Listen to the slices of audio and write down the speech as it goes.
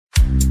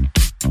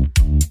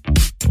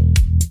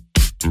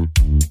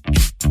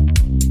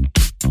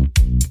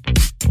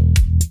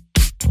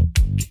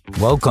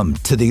Welcome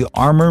to the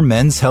Armor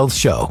Men's Health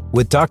Show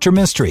with Dr.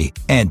 Mystery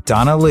and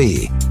Donna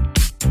Lee.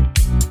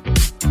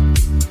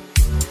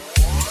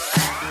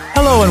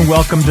 Hello and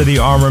welcome to the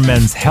Armor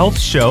Men's Health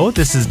Show.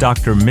 This is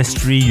Dr.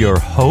 Mystery, your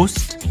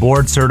host,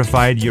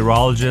 board-certified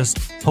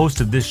urologist,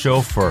 host of this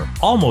show for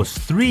almost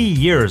 3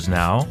 years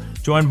now,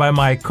 joined by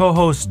my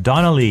co-host,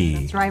 Donna Lee.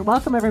 That's right.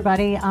 Welcome,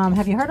 everybody.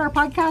 Have you heard our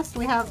podcast?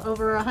 We have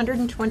over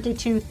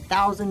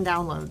 122,000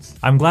 downloads.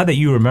 I'm glad that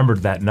you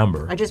remembered that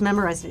number. I just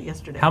memorized it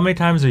yesterday. How many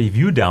times have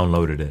you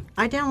downloaded it?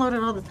 I download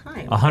it all the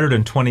time.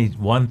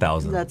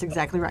 121,000. That's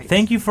exactly right.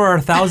 Thank you for our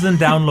 1,000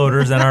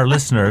 downloaders and our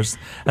listeners,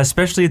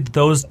 especially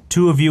those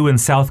two of you in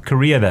South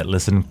Korea that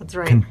listen. That's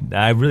right.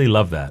 I really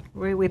love that.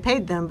 We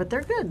paid them, but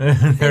they're good. They're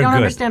They don't good.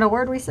 understand a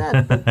word we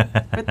said,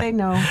 but they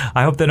know.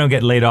 I hope they don't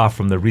get laid off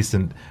from the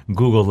recent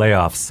Google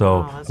layoffs,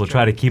 so we'll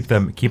try to keep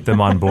them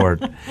on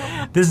board.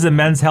 This is a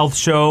men's health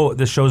show.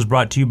 The show is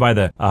brought to you by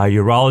the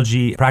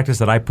urology practice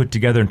that I put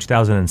together in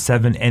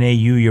 2007,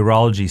 NAU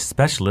Urology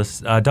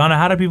Specialist. Donna,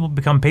 how do people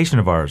become patient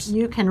of ours?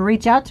 You can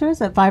reach out to us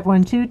at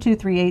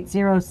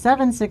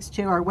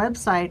 512-238-0762. Our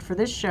website for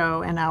this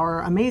show and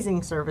our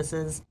amazing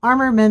services,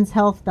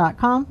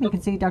 armormenshealth.com. You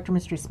can see Dr.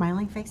 Mystery's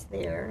smiling face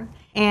there.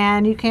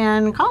 And you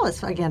can call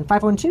us, again,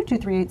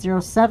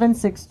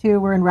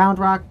 512-238-0762. We're in Round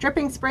Rock,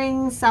 Dripping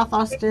Springs, South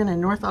Austin,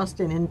 and North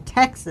Austin in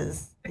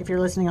Texas, if you're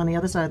listening on the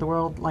other side of the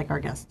world, like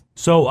our guest.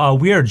 So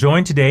we are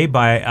joined today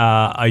by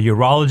a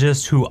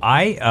urologist who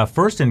I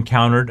first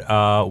encountered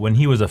when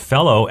he was a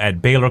fellow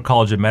at Baylor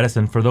College of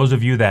Medicine. For those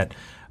of you that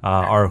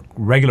are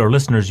regular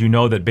listeners, you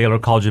know that Baylor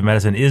College of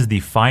Medicine is the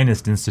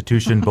finest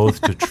institution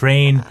both to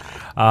train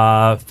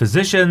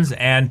physicians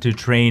and to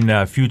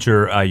train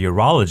future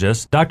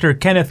urologists. Dr.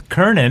 Kenneth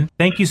Kernen,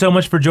 thank you so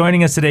much for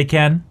joining us today,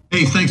 Ken.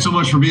 Hey, thanks so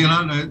much for being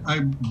on.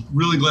 I'm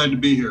really glad to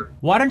be here.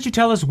 Why don't you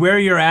tell us where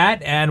you're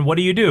at and what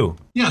do you do?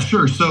 Yeah,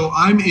 sure. So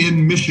I'm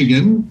in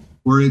Michigan,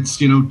 where it's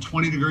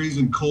 20 degrees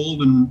and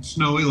cold and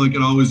snowy like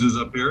it always is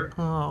up here.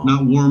 Oh.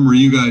 Not warm where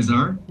you guys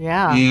are.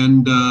 Yeah.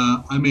 And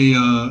I'm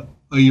a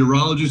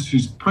urologist who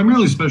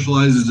primarily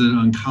specializes in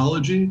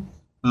oncology.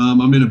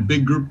 I'm in a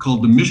big group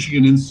called the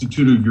Michigan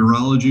Institute of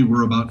Urology.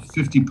 We're about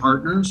 50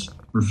 partners,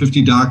 or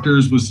 50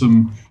 doctors with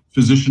some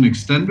physician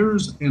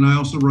extenders, and I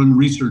also run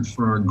research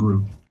for our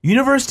group.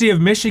 University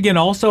of Michigan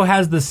also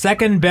has the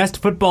second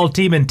best football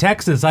team in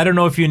Texas. I don't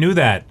know if you knew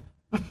that.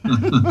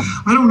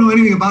 I don't know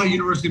anything about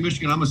University of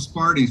Michigan. I'm a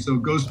Sparty, so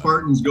go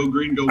Spartans, go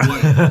green, go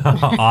white.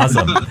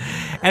 Awesome.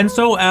 And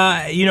so,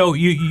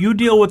 you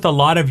deal with a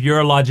lot of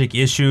urologic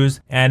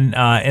issues, and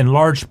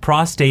enlarged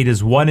prostate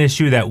is one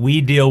issue that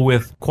we deal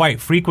with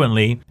quite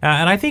frequently.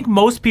 And I think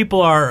most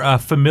people are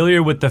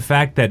familiar with the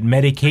fact that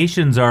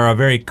medications are a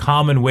very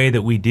common way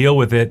that we deal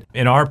with it.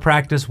 In our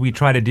practice, we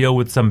try to deal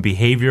with some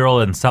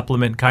behavioral and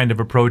supplement kind of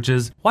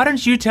approaches. Why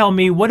don't you tell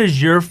me, what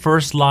is your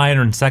first line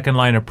and second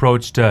line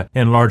approach to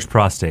enlarged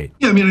prostate?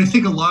 Yeah, I mean, I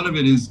think a lot of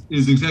it is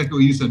exactly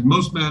what you said.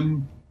 Most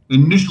men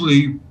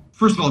initially,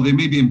 first of all, they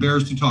may be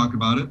embarrassed to talk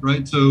about it,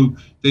 right? So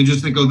they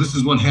just think, oh, this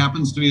is what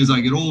happens to me as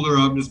I get older.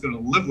 I'm just going to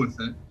live with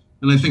it.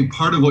 And I think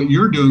part of what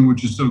you're doing,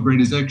 which is so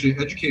great, is actually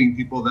educating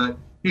people that,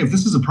 hey, if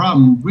this is a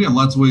problem, we have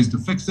lots of ways to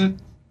fix it.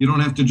 You don't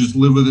have to just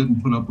live with it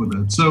and put up with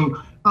it.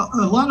 So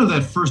a lot of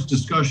that first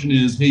discussion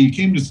is, hey, you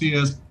came to see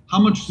us.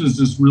 How much does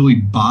this really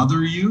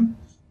bother you?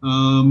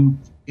 And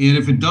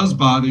if it does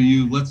bother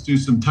you, let's do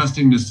some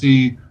testing to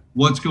see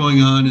what's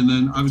going on. And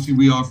then obviously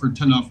we tend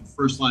to offer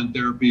first line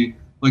therapy,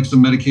 like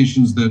some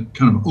medications that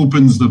kind of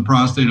opens the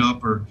prostate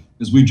up, or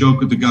as we joke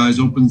with the guys,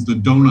 opens the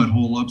donut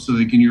hole up so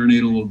they can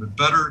urinate a little bit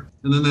better.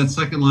 And then that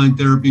second line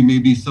therapy may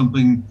be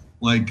something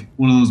like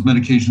one of those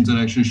medications that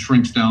actually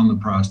shrinks down the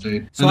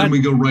prostate. So and then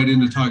we go right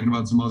into talking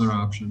about some other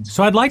options.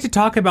 So I'd like to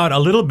talk about a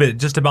little bit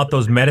just about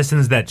those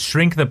medicines that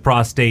shrink the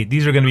prostate.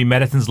 These are going to be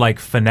medicines like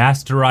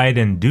finasteride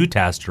and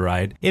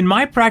dutasteride. In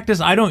my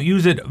practice, I don't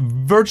use it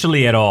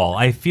virtually at all.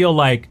 I feel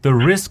like the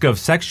risk of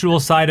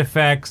sexual side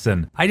effects,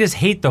 and I just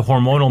hate the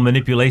hormonal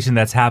manipulation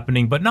that's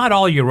happening, but not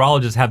all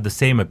urologists have the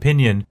same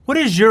opinion. What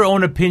is your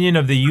own opinion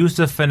of the use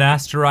of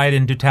finasteride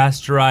and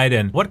dutasteride,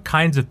 and what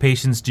kinds of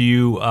patients do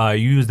you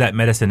use that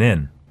medicine in?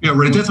 Yeah,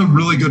 right. That's a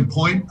really good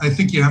point. I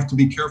think you have to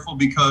be careful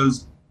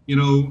because,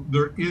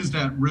 there is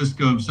that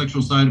risk of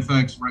sexual side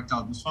effects,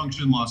 erectile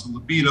dysfunction, loss of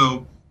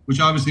libido,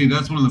 which obviously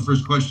that's one of the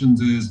first questions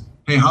is,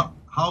 hey,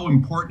 how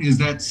important is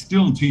that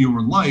still to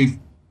your life?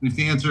 And if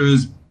the answer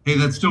is, hey,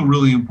 that's still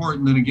really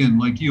important, then again,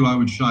 like you, I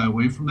would shy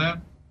away from that.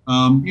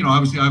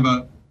 Obviously I have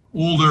a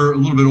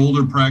little bit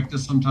older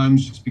practice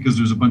sometimes just because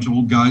there's a bunch of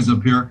old guys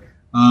up here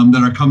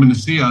that are coming to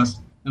see us.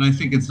 And I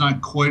think it's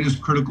not quite as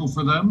critical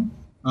for them.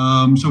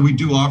 So we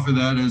do offer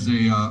that as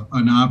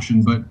an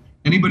option, but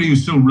anybody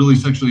who's still really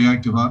sexually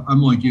active,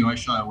 I'm like you, I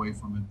shy away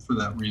from it for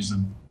that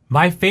reason.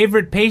 My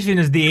favorite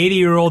patient is the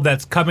 80-year-old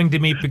that's coming to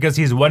me because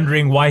he's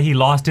wondering why he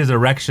lost his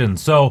erection.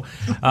 So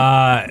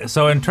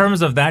in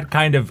terms of that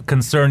kind of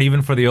concern,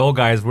 even for the old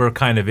guys, we're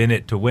kind of in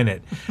it to win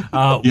it.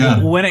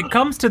 When it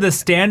comes to the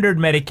standard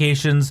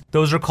medications,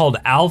 those are called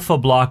alpha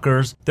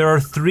blockers. There are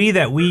 3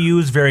 that we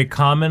use very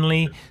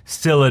commonly: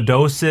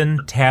 silodosin,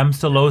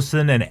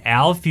 tamsulosin, and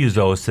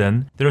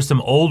alfuzosin. There are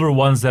some older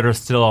ones that are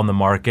still on the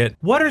market.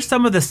 What are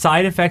some of the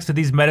side effects of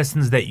these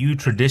medicines that you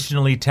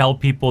traditionally tell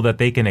people that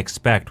they can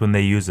expect when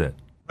they use it?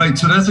 Right,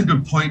 so that's a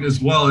good point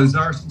as well. Is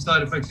there are some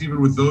side effects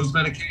even with those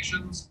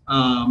medications?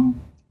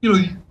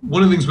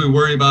 One of the things we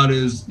worry about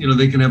is,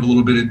 they can have a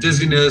little bit of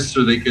dizziness,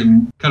 or they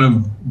can kind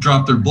of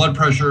drop their blood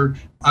pressure.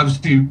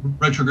 Obviously,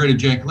 retrograde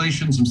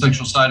ejaculation, some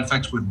sexual side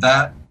effects with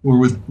that, or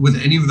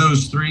with any of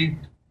those 3.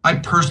 I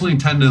personally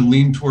tend to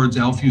lean towards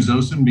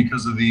alfuzosin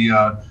because of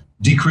the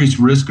decreased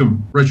risk of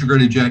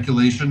retrograde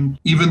ejaculation.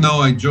 Even though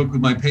I joke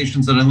with my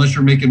patients that unless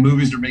you're making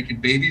movies or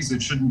making babies,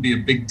 it shouldn't be a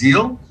big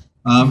deal.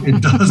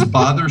 It does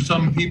bother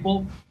some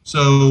people.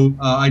 So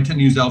I tend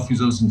to use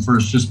alfuzosin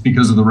first just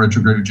because of the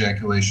retrograde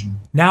ejaculation.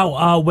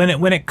 Now,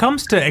 when it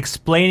comes to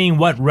explaining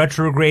what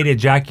retrograde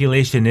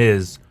ejaculation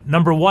is,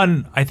 number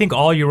one, I think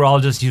all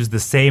urologists use the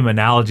same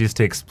analogies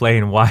to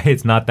explain why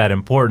it's not that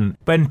important.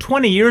 But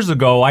 20 years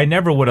ago, I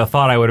never would have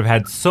thought I would have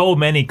had so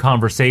many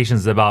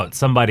conversations about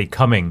somebody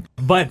coming.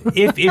 But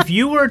if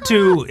you were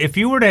to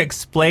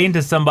explain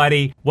to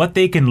somebody what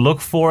they can look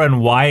for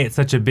and why it's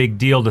such a big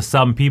deal to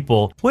some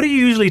people, what do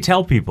you usually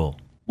tell people?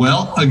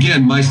 Well,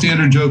 again, my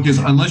standard joke is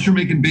unless you're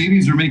making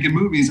babies or making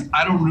movies,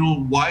 I don't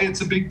know why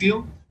it's a big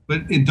deal,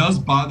 but it does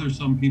bother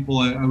some people,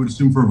 I would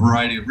assume, for a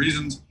variety of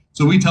reasons.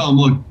 So we tell them,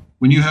 look,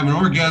 when you have an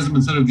orgasm,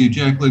 instead of the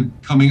ejaculate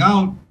coming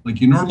out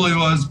like you normally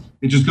was,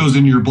 it just goes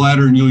into your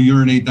bladder and you'll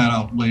urinate that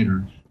out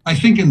later. I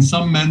think in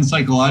some men,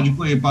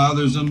 psychologically, it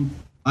bothers them.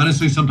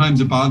 Honestly,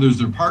 sometimes it bothers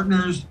their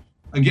partners.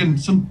 Again,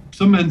 some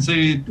men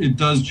say it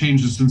does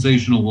change the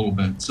sensation a little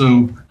bit.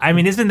 So, I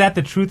mean, isn't that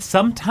the truth?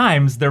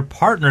 Sometimes their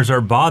partners are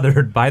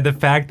bothered by the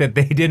fact that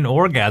they didn't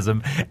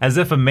orgasm, as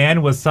if a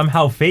man was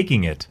somehow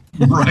faking it.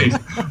 Right,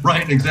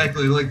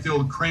 exactly. Like the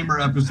old Kramer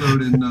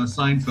episode in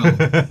Seinfeld.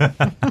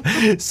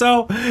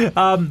 So,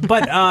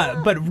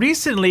 but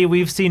recently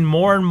we've seen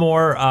more and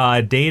more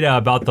data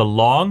about the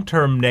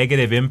long-term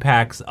negative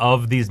impacts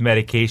of these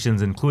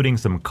medications, including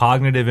some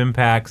cognitive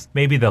impacts,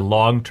 maybe the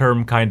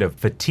long-term kind of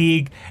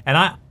fatigue. And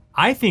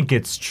I think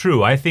it's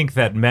true. I think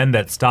that men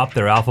that stop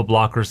their alpha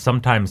blockers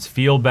sometimes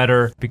feel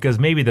better because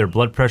maybe their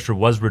blood pressure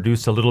was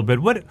reduced a little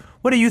bit. What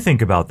do you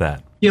think about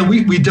that? Yeah,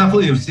 we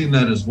definitely have seen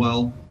that as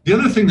well. The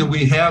other thing that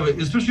we have,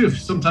 especially if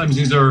sometimes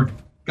these are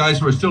guys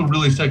who are still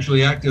really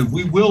sexually active,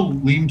 we will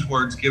lean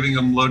towards giving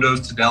them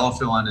low-dose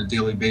tadalafil on a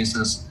daily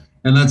basis,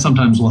 and that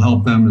sometimes will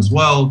help them as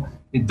well.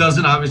 It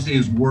doesn't obviously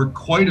work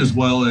quite as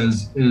well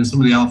as some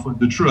of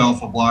the true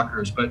alpha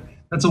blockers, but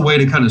that's a way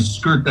to kind of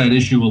skirt that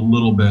issue a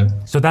little bit.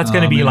 So that's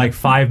going to be like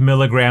 5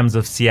 milligrams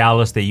of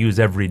Cialis they use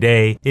every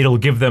day. It'll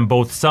give them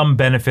both some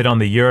benefit on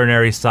the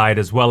urinary side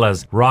as well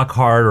as rock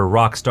hard or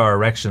rock star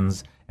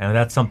erections. And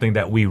that's something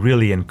that we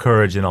really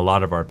encourage in a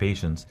lot of our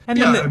patients. And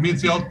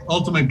it's the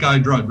ultimate guy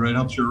drug, right?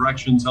 Helps your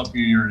erections, help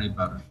you urinate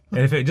better. And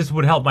if it just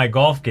would help my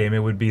golf game, it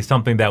would be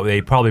something that they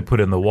probably put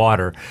in the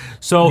water.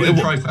 So,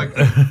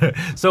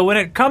 trifecta. So when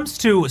it comes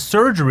to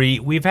surgery,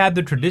 we've had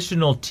the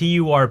traditional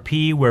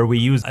TURP where we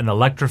use an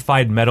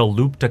electrified metal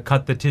loop to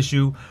cut the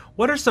tissue.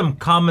 What are some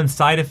common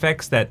side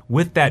effects that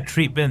with that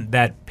treatment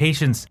that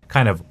patients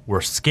kind of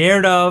were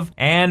scared of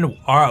and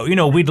are,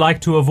 we'd like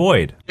to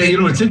avoid?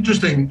 Yeah, it's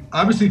interesting.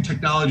 Obviously,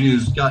 technology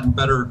has gotten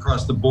better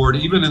across the board,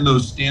 even in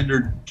those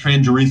standard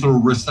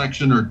transurethral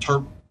resection or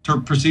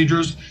TURP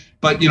procedures.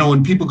 But,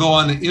 when people go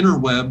on the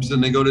interwebs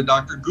and they go to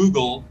Dr.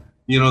 Google,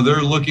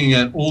 they're looking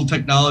at old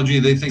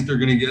technology. They think they're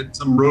going to get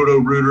some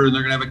roto-rooter and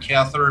they're going to have a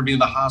catheter and be in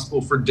the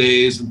hospital for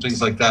days and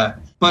things like that.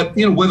 But,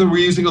 whether we're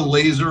using a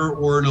laser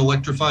or an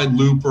electrified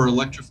loop or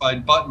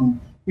electrified button,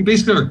 we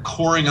basically are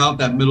coring out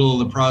that middle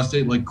of the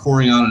prostate like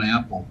coring out an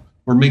apple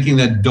or making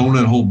that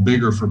donut hole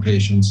bigger for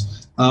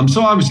patients.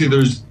 So obviously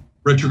there's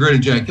retrograde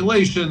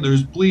ejaculation,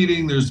 there's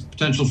bleeding, there's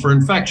potential for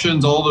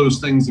infections, all those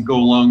things that go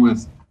along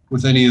with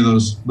any of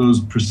those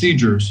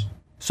procedures.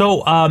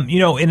 So,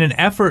 in an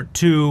effort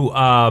to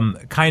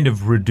kind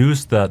of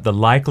reduce the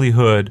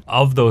likelihood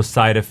of those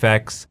side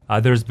effects,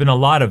 there's been a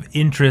lot of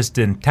interest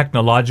in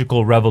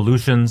technological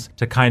revolutions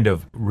to kind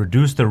of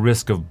reduce the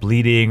risk of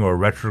bleeding or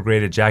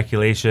retrograde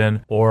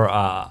ejaculation or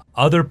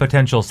other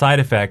potential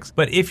side effects.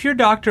 But if your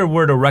doctor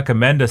were to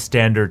recommend a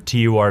standard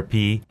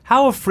TURP,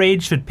 how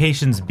afraid should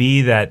patients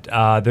be that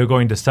they're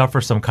going to suffer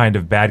some kind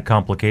of bad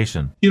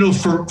complication?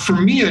 For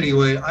me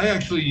anyway, I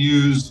actually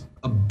use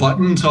a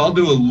button. So I'll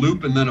do a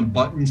loop and then a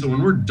button. So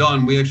when we're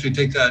done, we actually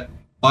take that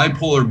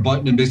bipolar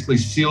button and basically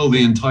seal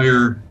the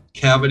entire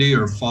cavity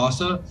or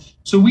fossa.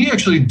 So we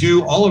actually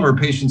do all of our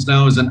patients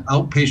now as an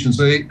outpatient.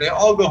 So they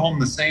all go home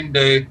the same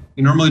day.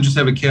 You normally just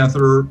have a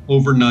catheter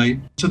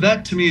overnight. So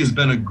that to me has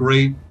been a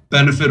great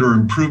benefit or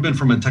improvement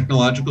from a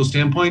technological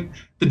standpoint.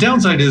 The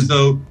downside is,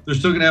 though, they're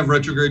still going to have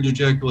retrograde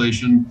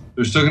ejaculation.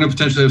 They're still going to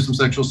potentially have some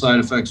sexual side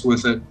effects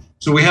with it.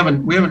 So we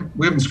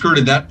haven't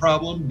skirted that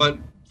problem. But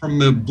from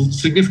the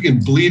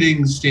significant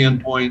bleeding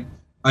standpoint,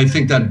 I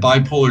think that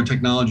bipolar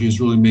technology has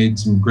really made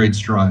some great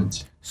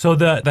strides. So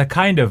the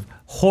kind of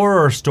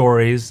horror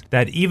stories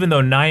that even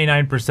though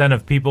 99%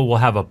 of people will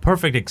have a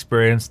perfect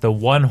experience, the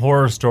one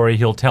horror story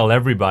he'll tell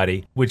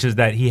everybody, which is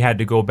that he had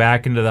to go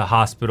back into the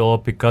hospital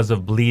because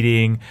of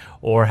bleeding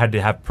or had to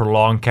have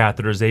prolonged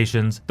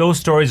catheterizations, those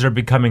stories are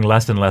becoming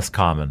less and less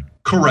common.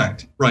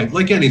 Correct. Right.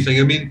 Like anything.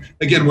 I mean,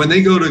 again, when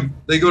they go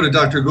to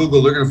Dr.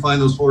 Google, they're going to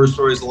find those horror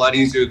stories a lot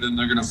easier than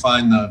they're going to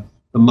find the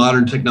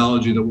modern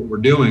technology that what we're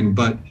doing.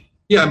 But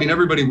yeah, I mean,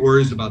 everybody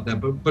worries about that,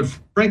 but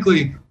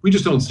frankly, we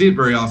just don't see it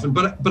very often.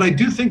 But I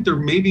do think there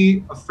may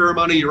be a fair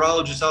amount of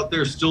urologists out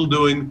there still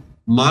doing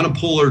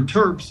monopolar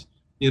TURPs,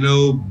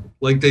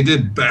 like they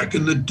did back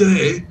in the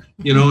day,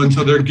 and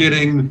so they're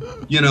getting,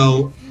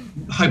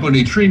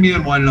 hyponatremia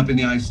and winding up in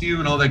the ICU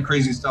and all that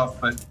crazy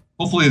stuff. But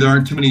hopefully there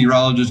aren't too many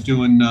urologists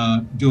doing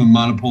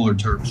monopolar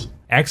TURPs.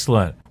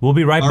 Excellent. We'll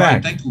be right back.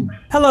 Right, thank you.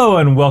 Hello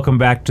and welcome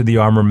back to the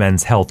Armor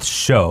Men's Health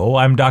Show.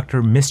 I'm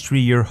Dr.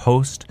 Mystery, your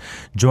host,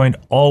 joined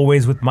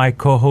always with my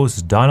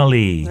co-host, Donna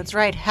Lee. That's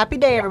right. Happy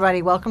day,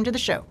 everybody. Welcome to the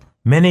show.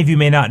 Many of you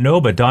may not know,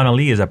 but Donna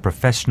Lee is a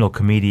professional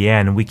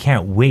comedian, and we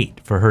can't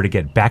wait for her to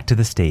get back to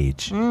the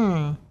stage.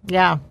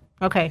 Yeah.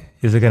 Okay.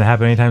 Is it going to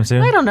happen anytime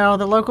soon? I don't know.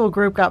 The local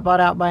group got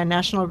bought out by a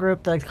national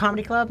group, the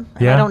comedy club.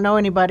 Yeah. I don't know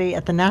anybody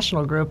at the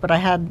national group, but I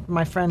had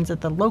my friends at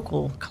the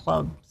local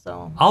club.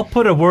 So I'll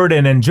put a word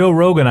in, and Joe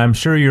Rogan, I'm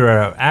sure you're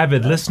an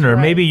avid listener.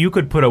 right. Maybe you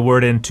could put a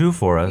word in too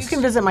for us. you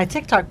can visit my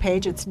TikTok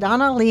page. It's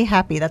Donna Lee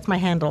Happy. That's my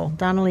handle,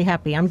 Donna Lee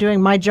Happy. I'm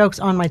doing my jokes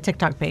on my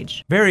TikTok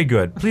page. Very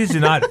good. Please do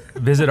not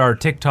visit our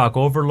TikTok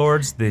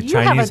overlords. The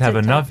Chinese have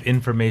enough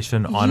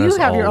information on us already. You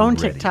have your own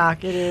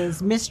TikTok. It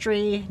is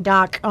Mystery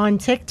Doc on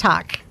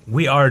TikTok.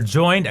 We are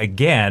joined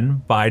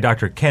again by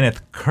Dr.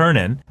 Kenneth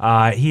Kernen.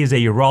 He is a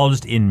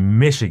urologist in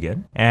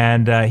Michigan,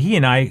 and he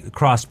and I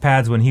crossed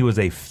paths when he was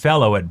a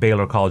fellow at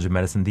Baylor College of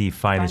Medicine, the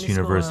finest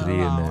university.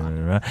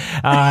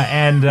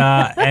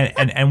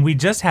 And we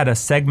just had a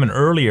segment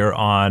earlier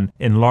on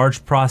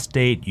enlarged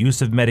prostate,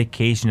 use of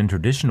medication, and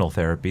traditional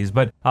therapies.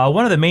 But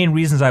one of the main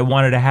reasons I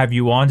wanted to have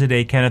you on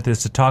today, Kenneth,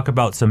 is to talk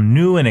about some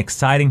new and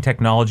exciting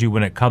technology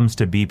when it comes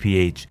to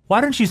BPH. Why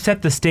don't you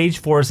set the stage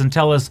for us and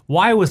tell us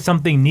why was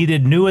something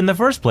needed new in the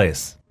first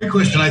place? Great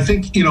question. I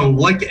think,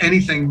 like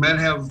anything, men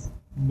have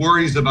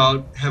worries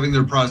about having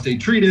their prostate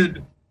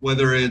treated,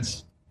 whether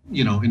it's,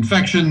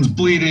 infections,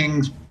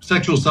 bleeding,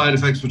 sexual side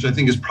effects, which I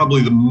think is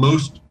probably the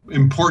most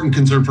important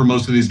concern for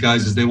most of these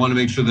guys, is they want to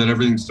make sure that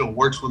everything still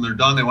works when they're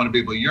done. They want to be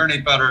able to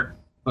urinate better,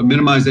 but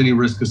minimize any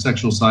risk of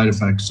sexual side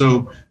effects.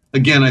 So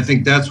again, I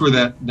think that's where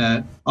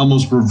that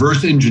almost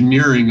reverse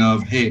engineering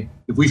of, hey,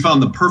 if we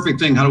found the perfect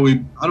thing, how do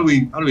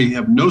we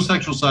have no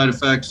sexual side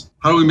effects?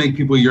 How do we make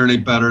people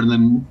urinate better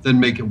and then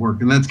make it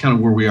work? And that's kind of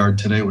where we are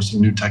today with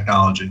some new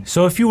technology.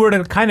 So if you were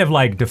to kind of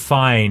like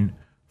define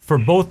for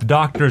both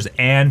doctors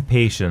and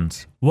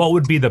patients, what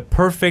would be the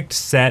perfect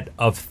set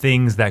of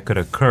things that could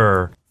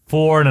occur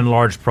for an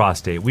enlarged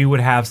prostate? We would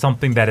have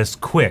something that is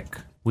quick.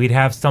 We'd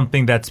have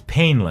something that's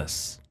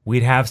painless.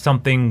 We'd have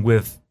something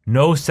with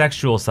no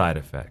sexual side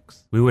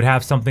effects. We would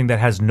have something that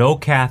has no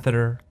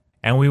catheter,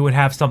 and we would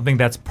have something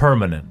that's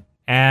permanent.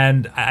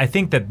 And I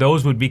think that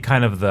those would be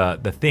kind of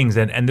the things.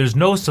 And there's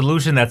no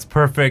solution that's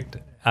perfect.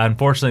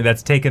 Unfortunately,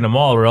 that's taken them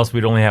all, or else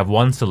we'd only have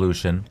one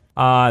solution.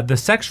 The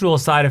sexual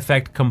side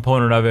effect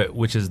component of it,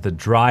 which is the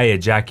dry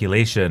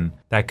ejaculation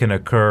that can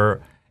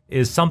occur,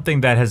 is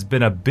something that has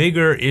been a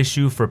bigger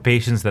issue for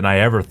patients than I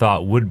ever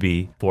thought would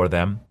be for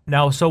them.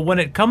 Now, so when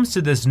it comes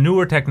to this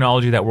newer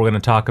technology that we're going to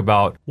talk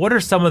about, what are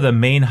some of the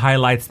main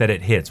highlights that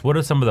it hits? What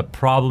are some of the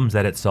problems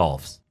that it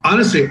solves?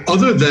 Honestly,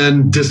 other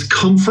than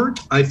discomfort,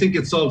 I think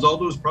it solves all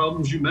those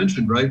problems you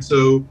mentioned, right?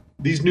 So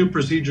these new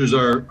procedures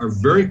are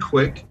very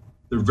quick.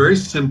 They're very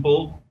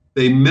simple.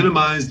 They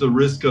minimize the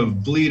risk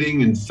of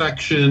bleeding,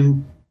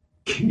 infection.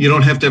 You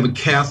don't have to have a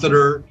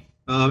catheter.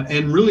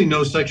 And really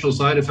no sexual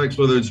side effects,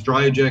 whether it's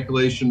dry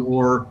ejaculation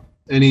or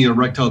any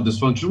erectile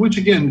dysfunction, which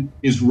again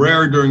is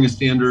rare during a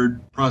standard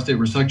prostate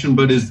resection,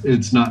 but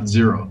it's not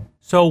zero.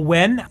 So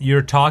when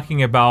you're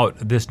talking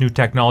about this new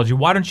technology,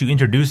 why don't you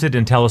introduce it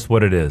and tell us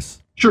what it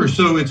is? Sure.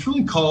 So it's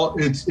really called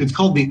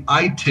the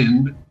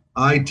iTind,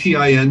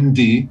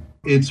 iTind.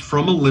 It's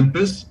from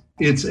Olympus.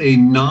 It's a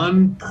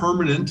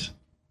non-permanent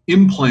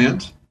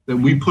implant that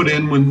we put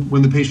in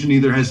when the patient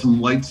either has some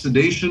light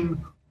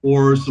sedation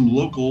or some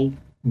local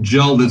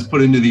gel that's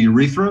put into the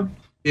urethra.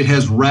 It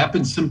has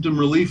rapid symptom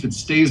relief. It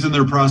stays in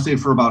their prostate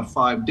for about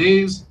 5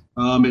 days.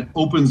 It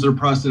opens their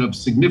prostate up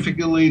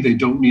significantly. They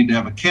don't need to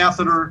have a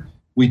catheter.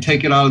 We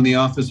take it out in the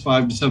office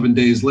 5 to 7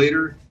 days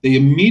later. They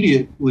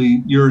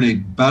immediately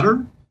urinate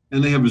better,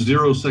 and they have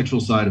zero sexual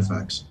side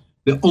effects.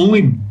 The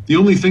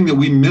only thing that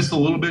we miss a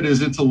little bit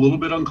is it's a little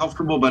bit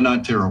uncomfortable, but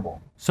not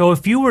terrible. So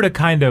if you were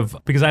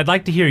to because I'd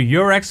like to hear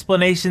your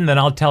explanation, then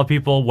I'll tell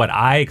people what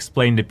I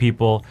explain to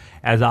people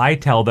as I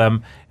tell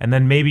them, and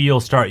then maybe you'll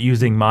start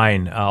using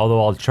mine,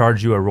 although I'll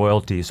charge you a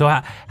royalty. So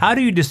how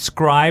do you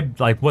describe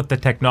like what the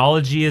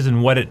technology is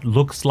and what it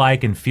looks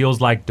like and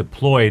feels like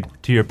deployed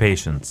to your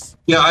patients?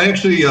 Yeah, I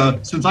actually,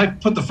 since I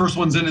put the first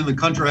ones in the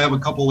country, I have a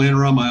couple laying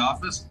around my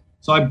office.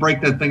 So I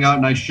break that thing out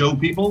and I show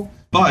people.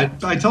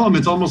 But I tell them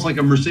it's almost like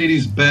a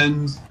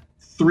Mercedes-Benz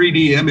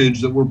 3D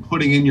image that we're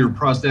putting in your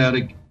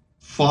prostatic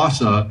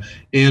fossa.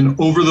 And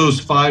over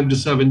those 5 to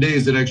 7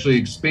 days, it actually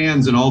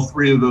expands in all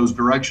three of those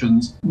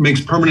directions,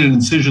 makes permanent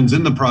incisions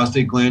in the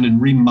prostate gland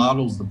and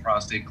remodels the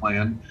prostate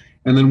gland.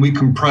 And then we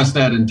compress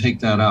that and take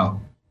that out.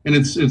 And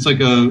it's a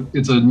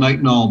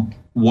nitinol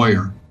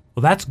wire.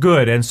 Well, that's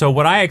good. And so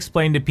what I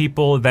explain to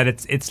people that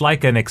it's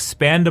like an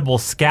expandable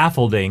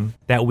scaffolding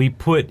that we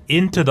put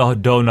into the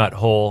donut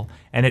hole,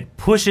 and it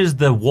pushes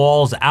the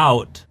walls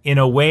out in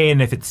a way,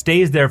 and if it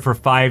stays there for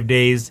 5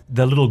 days,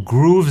 the little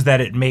grooves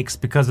that it makes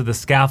because of the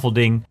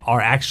scaffolding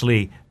are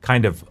actually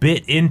kind of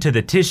bit into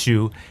the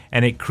tissue,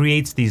 and it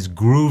creates these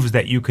grooves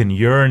that you can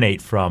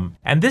urinate from.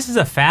 And this is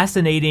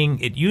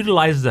it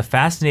utilizes a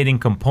fascinating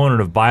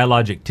component of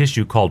biologic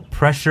tissue called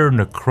pressure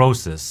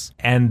necrosis.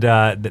 And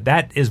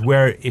that is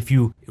where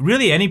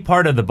any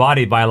part of the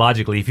body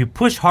biologically, if you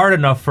push hard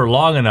enough for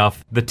long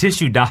enough, the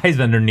tissue dies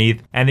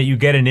underneath and you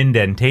get an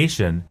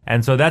indentation.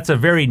 And so that's a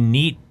very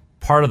neat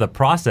part of the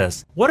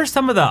process. What are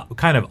some of the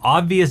kind of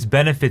obvious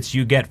benefits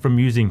you get from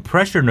using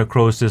pressure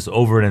necrosis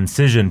over an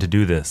incision to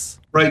do this?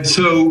 Right.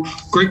 So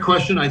great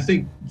question. I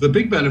think the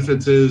big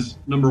benefits is,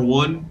 number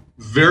one,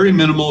 very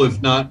minimal,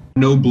 if not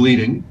no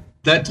bleeding.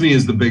 That to me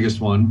is the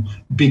biggest one.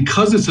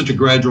 Because it's such a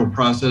gradual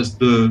process,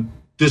 the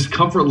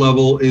discomfort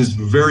level is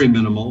very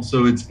minimal.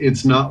 So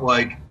it's not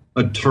like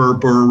a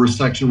TURP or a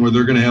resection where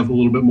they're going to have a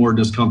little bit more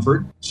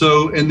discomfort.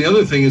 So, and the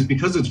other thing is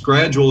because it's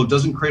gradual, it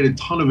doesn't create a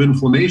ton of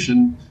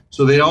inflammation.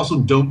 So they also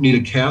don't need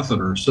a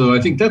catheter. So I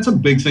think that's a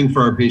big thing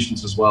for our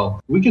patients as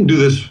well. We can do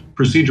this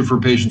procedure for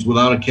patients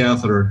without a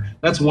catheter.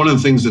 That's one of the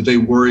things that they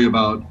worry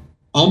about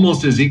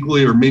almost as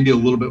equally or maybe a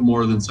little bit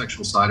more than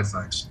sexual side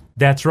effects.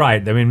 That's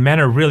right. I mean, men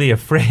are really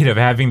afraid of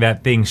having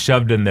that thing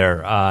shoved in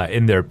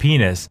their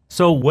penis.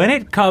 So when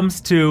it comes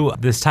to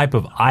this type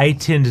of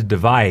iTind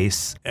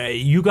device,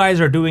 you guys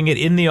are doing it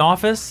in the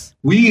office?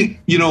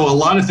 A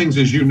lot of things,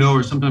 as you know,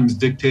 are sometimes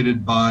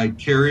dictated by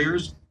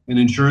carriers and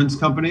insurance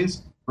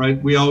companies,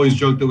 right? We always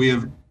joke that we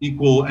have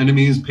equal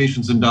enemies,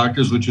 patients and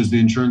doctors, which is the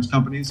insurance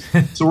companies.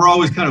 So we're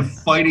always kind of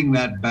fighting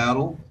that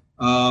battle.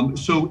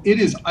 So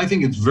I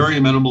think it's very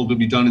amenable to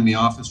be done in the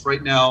office.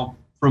 Right now,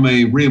 from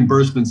a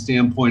reimbursement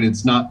standpoint,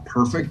 it's not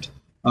perfect.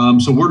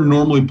 So we're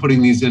normally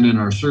putting these in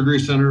our surgery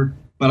center.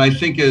 But I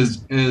think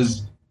as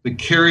the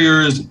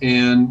carriers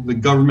and the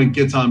government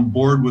gets on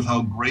board with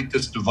how great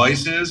this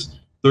device is,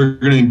 they're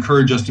going to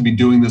encourage us to be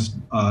doing this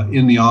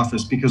in the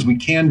office because we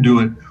can do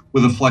it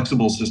with a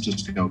flexible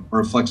cystoscope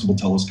or a flexible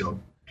telescope.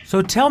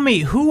 So tell me,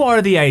 who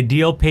are the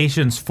ideal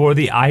patients for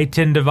the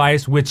iTind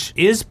device, which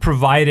is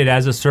provided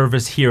as a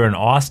service here in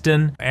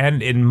Austin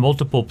and in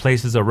multiple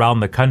places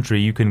around the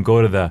country? You can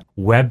go to the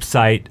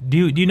website.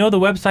 Do you know the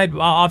website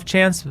off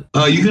chance?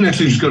 You can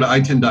actually just go to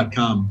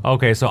iTind.com.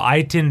 Okay, so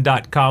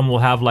iTind.com will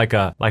have like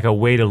a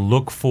way to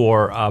look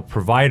for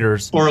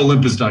providers. Or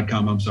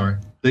Olympus.com, I'm sorry.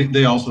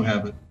 They also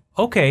have it.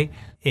 Okay.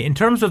 In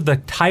terms of the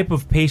type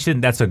of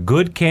patient that's a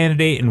good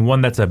candidate and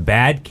one that's a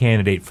bad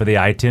candidate for the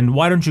iTind,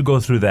 why don't you go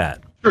through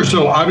that? Sure.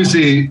 So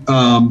obviously,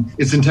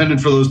 it's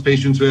intended for those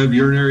patients who have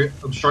urinary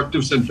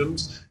obstructive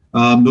symptoms.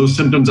 Those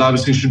symptoms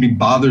obviously should be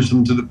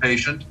bothersome to the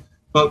patient.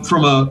 But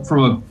from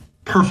a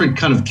perfect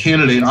kind of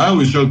candidate, I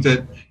always joke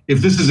that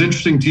if this is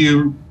interesting to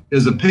you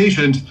as a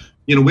patient,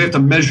 we have to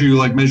measure you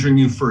like measuring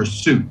you for a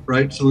suit,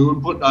 right? So we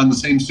wouldn't put on the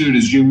same suit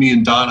as you, me,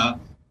 and Donna.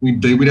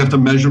 We'd have to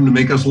measure them to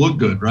make us look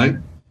good, right?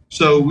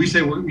 So we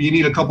say you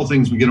need a couple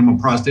things. We get them a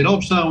prostate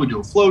ultrasound, we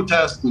do a flow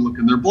test, we look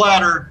in their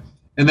bladder,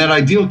 and that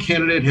ideal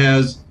candidate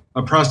has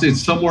a prostate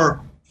somewhere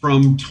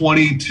from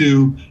 20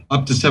 to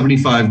up to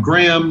 75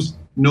 grams,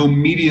 no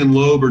median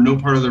lobe or no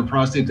part of their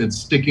prostate that's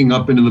sticking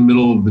up into the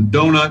middle of the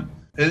donut.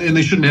 And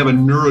they shouldn't have a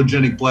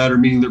neurogenic bladder,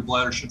 meaning their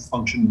bladder should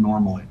function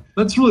normally.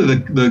 That's really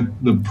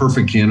the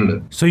perfect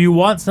candidate. So you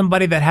want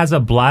somebody that has a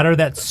bladder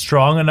that's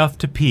strong enough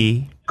to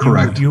pee.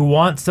 Correct. You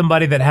want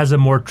somebody that has a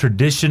more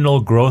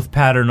traditional growth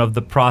pattern of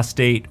the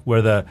prostate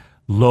where the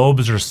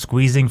lobes are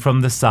squeezing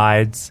from the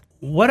sides.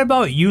 What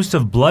about use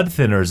of blood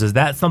thinners? Is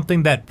that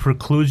something that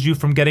precludes you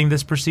from getting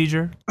this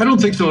procedure? I don't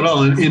think so at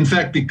all. In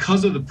fact,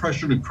 because of the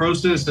pressure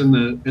necrosis and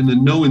the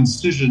no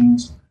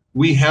incisions,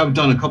 we have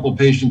done a couple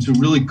patients who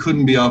really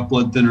couldn't be off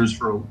blood thinners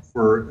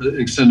for an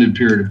extended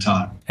period of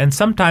time. And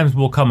sometimes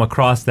we'll come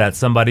across that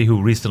somebody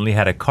who recently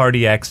had a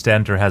cardiac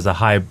stent or has a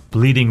high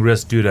bleeding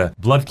risk due to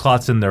blood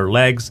clots in their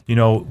legs.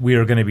 We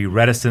are going to be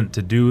reticent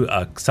to do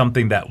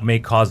something that may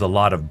cause a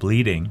lot of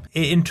bleeding.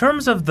 In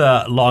terms of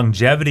the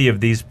longevity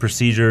of these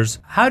procedures,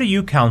 how do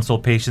you counsel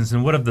patients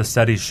and what have the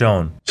studies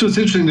shown? So it's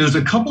interesting. There's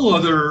a couple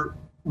other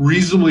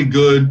reasonably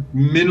good,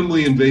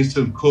 minimally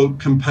invasive, quote,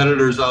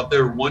 competitors out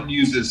there. One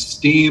uses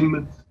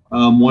steam.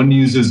 One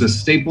uses a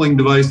stapling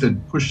device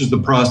that pushes the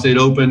prostate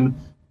open.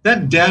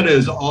 That data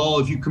is all,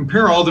 if you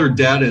compare all their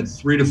data at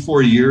 3 to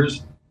 4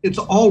 years, it's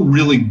all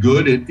really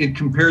good. It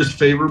compares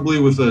favorably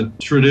with a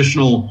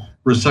traditional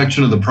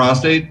resection of the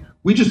prostate.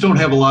 We just don't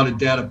have a lot of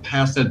data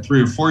past that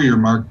 3 or 4 year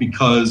mark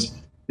because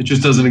it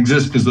just doesn't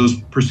exist because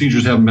those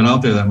procedures haven't been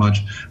out there that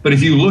much. But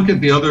if you look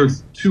at the other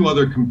two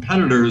other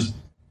competitors,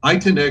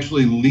 iTind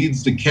actually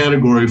leads the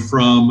category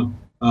from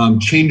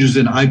changes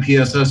in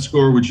IPSS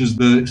score, which is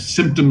the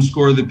symptom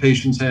score that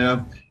patients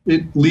have.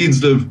 It leads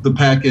the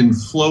pack in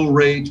flow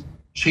rate,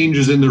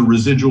 changes in their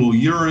residual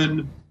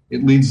urine.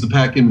 It leads the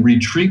pack in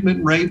retreatment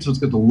rate, so it's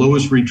got the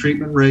lowest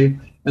retreatment rate.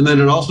 And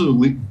then it also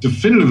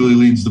definitively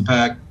leads the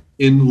pack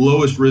in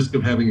lowest risk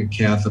of having a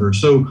catheter.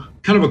 So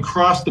kind of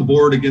across the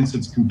board against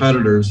its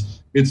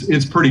competitors,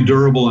 it's pretty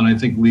durable and I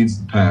think leads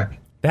the pack.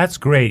 That's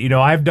great. You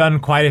know, I've done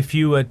quite a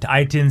few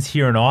iTinds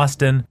here in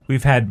Austin.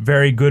 We've had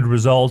very good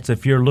results.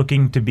 If you're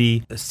looking to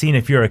be seen,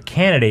 if you're a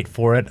candidate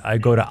for it, I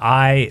go to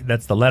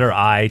that's the letter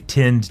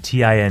iTind,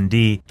 Tind.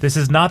 This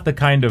is not the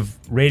kind of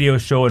radio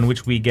show in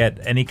which we get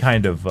any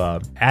kind of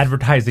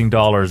advertising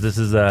dollars. This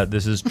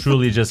is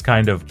truly just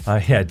kind of,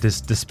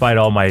 despite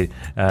all my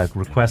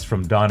requests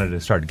from Donna to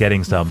start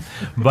getting some.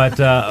 But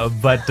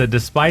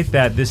despite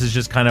that, this is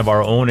just kind of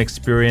our own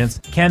experience.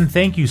 Ken,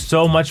 thank you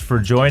so much for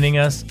joining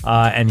us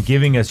and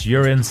giving us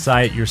your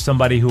insight. You're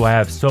somebody who I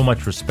have so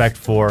much respect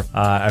for.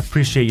 I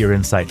appreciate your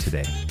insight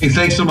today. Hey,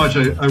 thanks so much.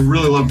 I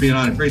really love being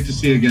on it. Great to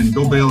see you again.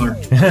 Go Baylor.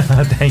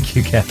 Thank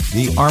you, Ken.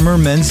 The Armor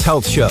Men's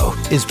Health Show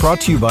is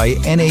brought to you by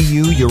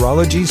NAU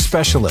Urology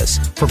Specialists.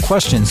 For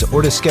questions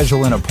or to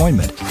schedule an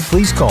appointment,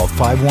 please call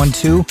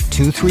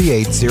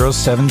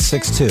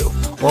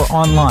 512-238-0762 or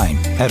online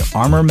at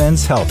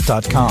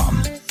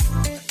armormenshealth.com.